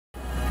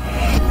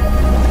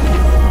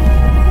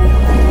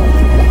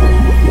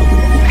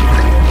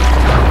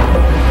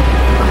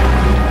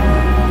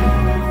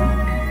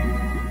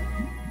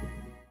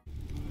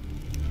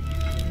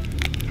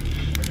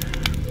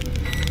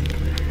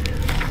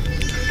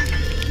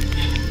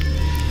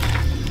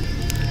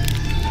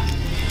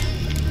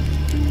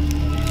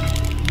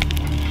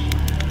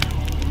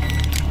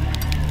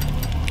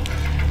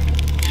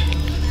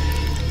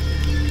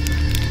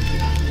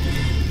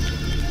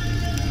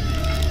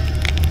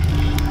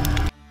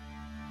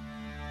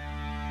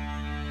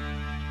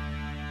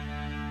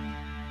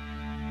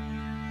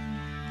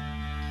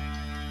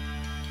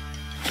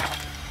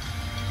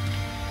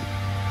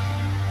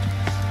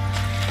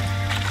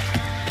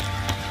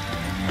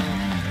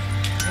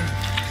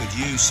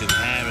use of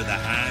hair of the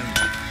hound.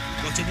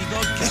 Got any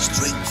vodka? Let's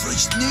drink for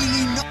it's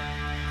nearly not.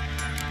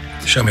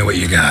 Show me what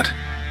you got.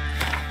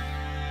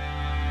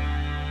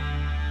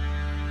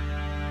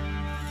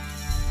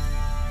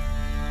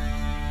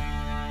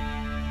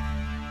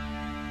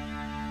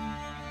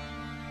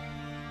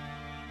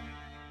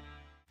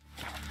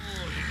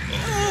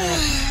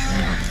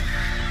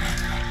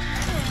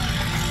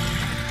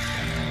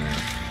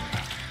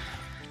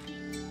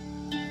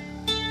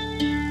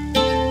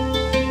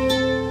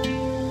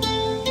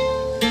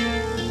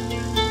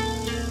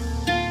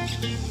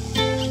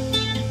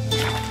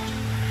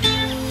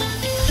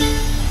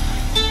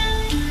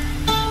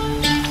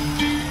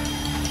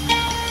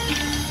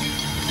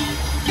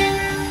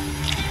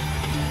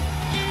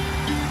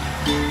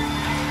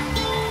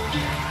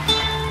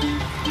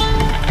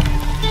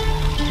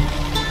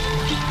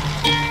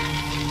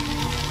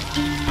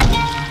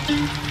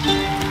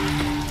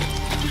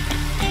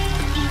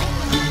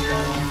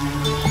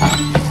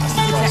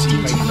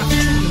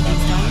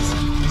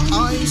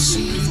 I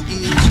see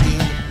ears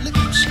here,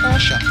 lips are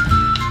shut.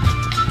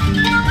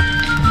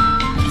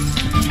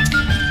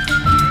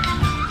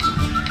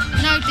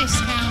 No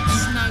discounts,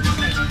 no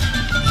credit.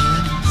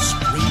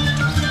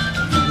 Springtime,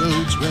 the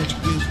roads wet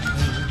with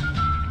rain.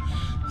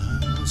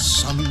 The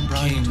sun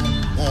bright and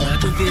warm.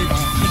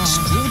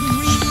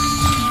 Extraordinary.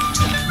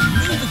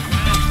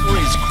 Nilfgaard for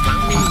his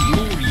crowning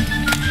glory.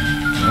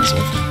 That's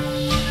it.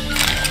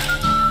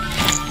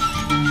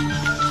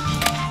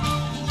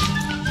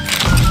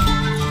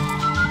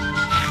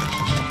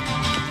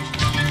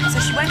 So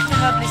she went to the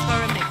herbalist for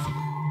a mix.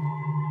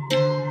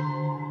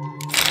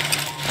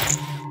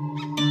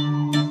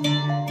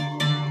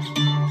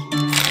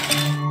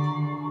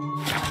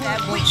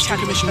 They're witch hunters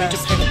Commission to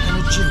first. pay upon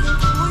a jury.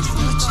 Boys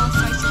from the bar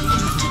say to me,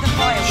 to the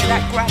fire with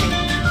that granny.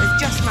 There's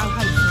just no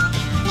hope for her.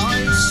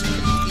 I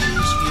see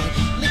ears here,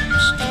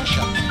 lips are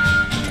shut.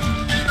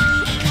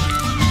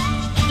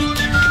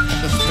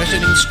 The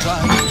threatening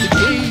stride, the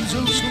gaze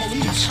oh so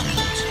fierce.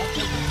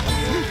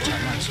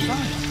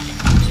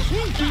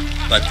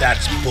 But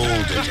that's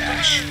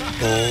balderdash.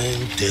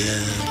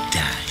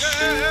 Balderdash.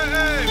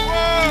 Hey,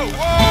 whoa,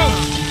 whoa!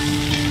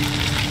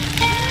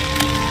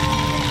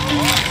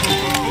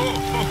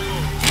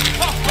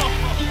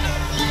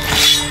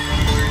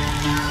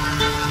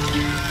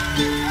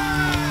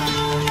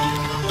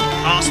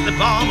 Past the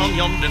barn on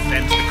yonder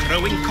fence, the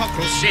crowing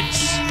cockerel sits.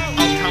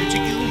 I'll come to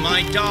you,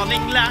 my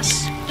darling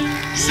lass,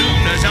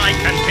 soon as I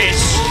can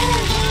piss.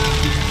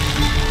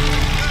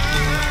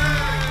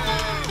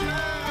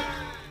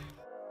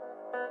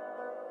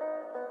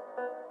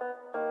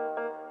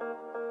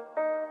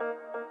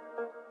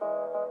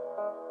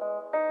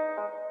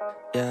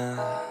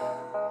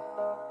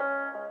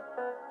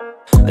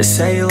 They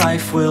say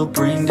life will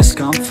bring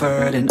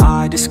discomfort, and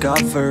I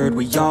discovered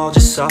we all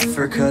just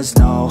suffer 'cause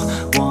no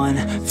one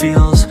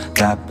feels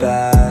that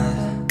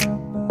bad.